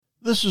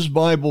This is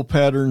Bible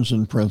Patterns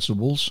and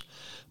Principles.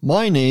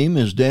 My name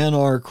is Dan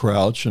R.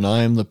 Crouch, and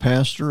I am the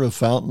pastor of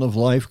Fountain of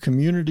Life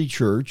Community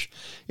Church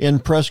in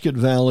Prescott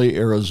Valley,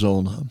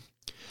 Arizona.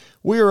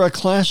 We are a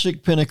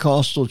classic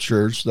Pentecostal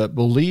church that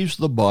believes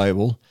the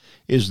Bible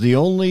is the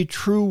only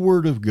true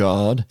Word of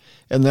God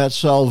and that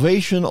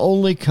salvation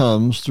only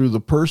comes through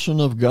the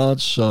person of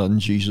God's Son,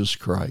 Jesus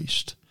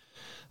Christ.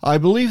 I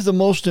believe the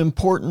most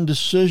important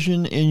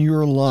decision in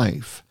your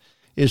life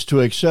is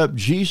to accept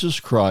Jesus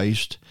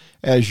Christ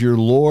as your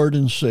Lord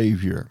and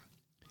Savior.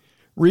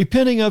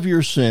 Repenting of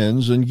your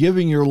sins and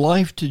giving your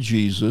life to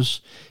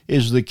Jesus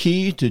is the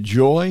key to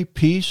joy,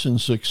 peace, and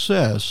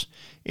success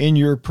in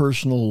your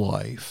personal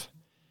life.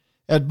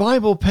 At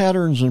Bible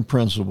Patterns and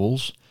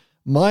Principles,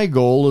 my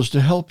goal is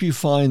to help you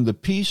find the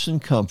peace and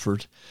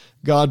comfort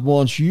God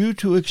wants you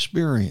to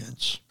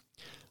experience.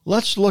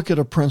 Let's look at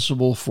a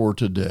principle for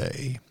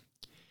today.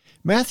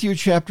 Matthew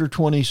chapter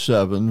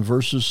 27,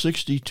 verses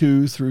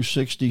 62 through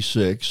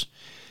 66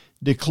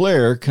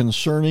 declare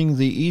concerning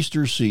the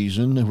Easter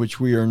season, which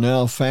we are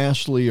now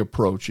fastly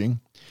approaching.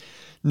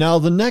 Now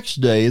the next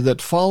day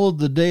that followed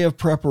the day of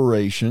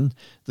preparation,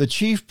 the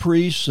chief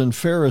priests and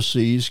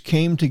Pharisees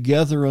came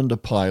together unto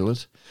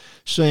Pilate,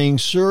 saying,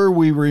 Sir,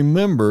 we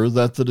remember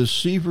that the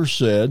deceiver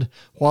said,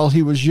 while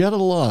he was yet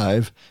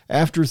alive,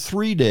 After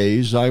 3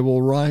 days I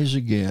will rise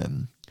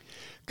again.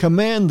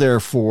 Command,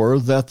 therefore,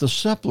 that the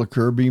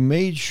sepulchre be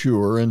made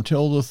sure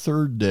until the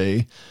 3rd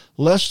day,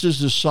 lest his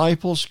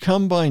disciples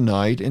come by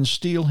night and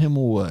steal him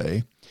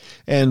away,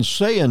 and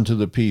say unto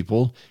the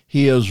people,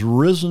 He is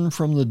risen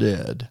from the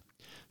dead.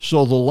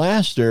 So the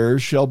last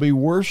days shall be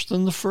worse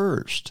than the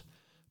first.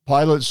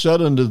 Pilate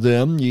said unto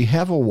them, Ye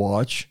have a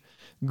watch,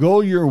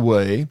 go your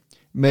way,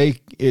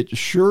 make it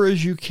sure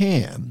as you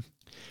can.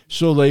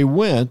 So they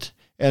went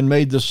and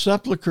made the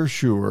sepulchre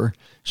sure,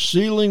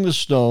 sealing the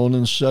stone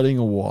and setting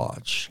a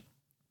watch.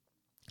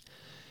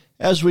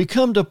 As we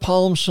come to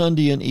Palm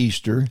Sunday and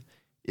Easter,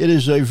 it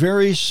is a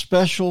very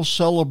special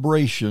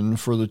celebration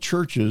for the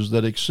churches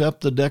that accept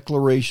the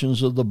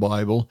declarations of the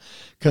Bible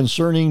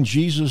concerning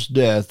Jesus'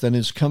 death and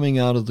his coming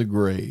out of the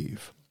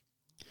grave.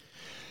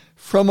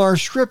 From our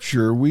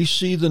scripture, we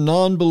see the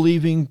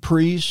non-believing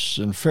priests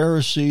and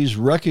Pharisees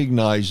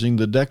recognizing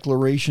the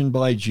declaration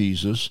by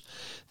Jesus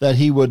that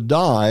he would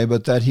die,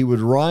 but that he would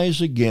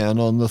rise again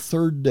on the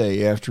 3rd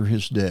day after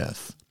his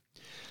death.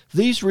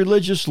 These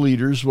religious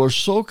leaders were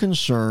so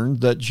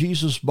concerned that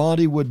Jesus'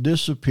 body would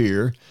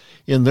disappear,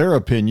 in their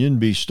opinion,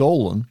 be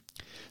stolen,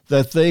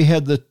 that they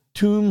had the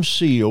tomb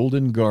sealed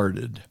and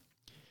guarded.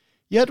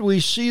 Yet we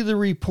see the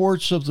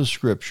reports of the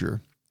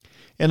Scripture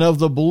and of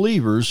the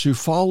believers who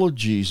followed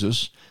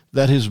Jesus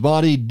that his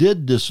body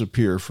did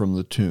disappear from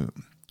the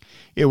tomb.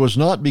 It was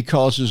not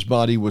because his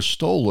body was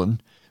stolen,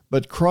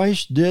 but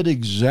Christ did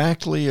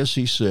exactly as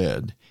he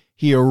said.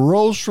 He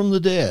arose from the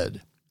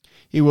dead.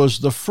 He was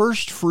the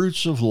first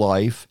fruits of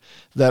life,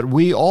 that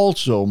we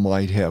also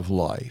might have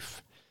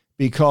life.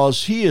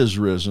 Because he is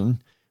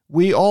risen,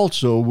 we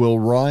also will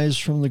rise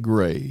from the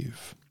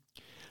grave.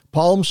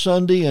 Palm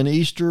Sunday and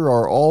Easter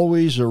are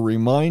always a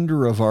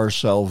reminder of our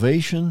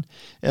salvation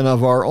and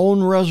of our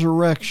own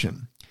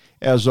resurrection,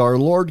 as our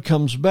Lord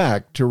comes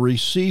back to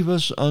receive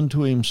us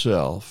unto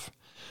himself.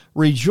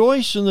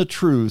 Rejoice in the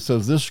truth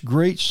of this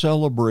great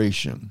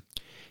celebration.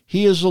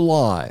 He is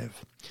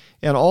alive,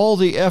 and all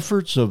the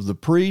efforts of the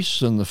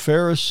priests and the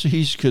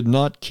Pharisees could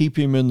not keep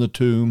him in the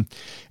tomb,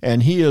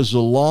 and he is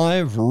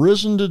alive,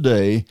 risen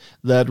today,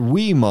 that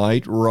we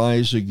might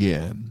rise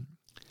again.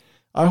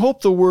 I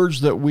hope the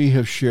words that we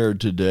have shared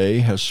today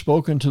have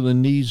spoken to the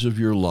needs of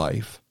your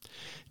life.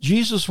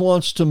 Jesus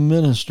wants to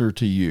minister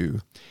to you,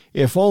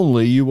 if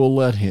only you will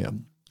let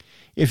him.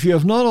 If you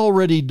have not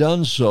already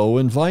done so,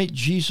 invite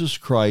Jesus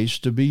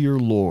Christ to be your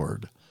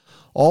Lord.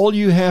 All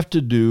you have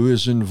to do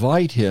is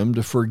invite him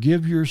to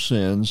forgive your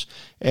sins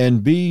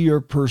and be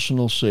your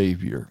personal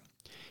Savior.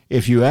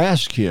 If you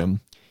ask him,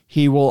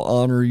 he will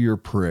honor your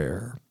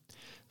prayer.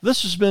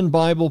 This has been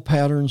Bible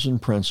Patterns and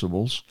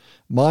Principles.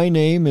 My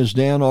name is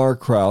Dan R.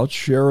 Crouch,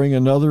 sharing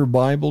another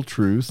Bible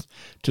truth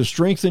to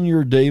strengthen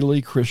your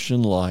daily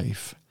Christian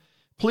life.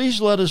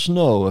 Please let us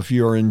know if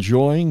you are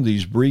enjoying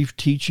these brief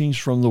teachings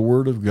from the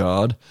Word of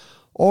God,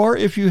 or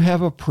if you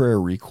have a prayer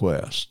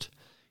request.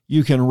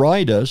 You can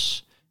write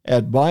us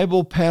at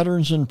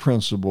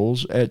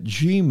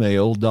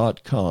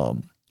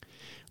BiblePatternsandPrinciples@gmail.com.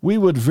 We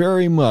would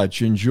very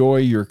much enjoy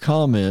your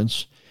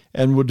comments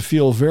and would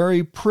feel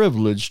very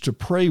privileged to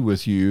pray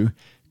with you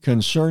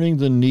concerning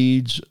the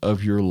needs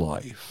of your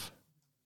life.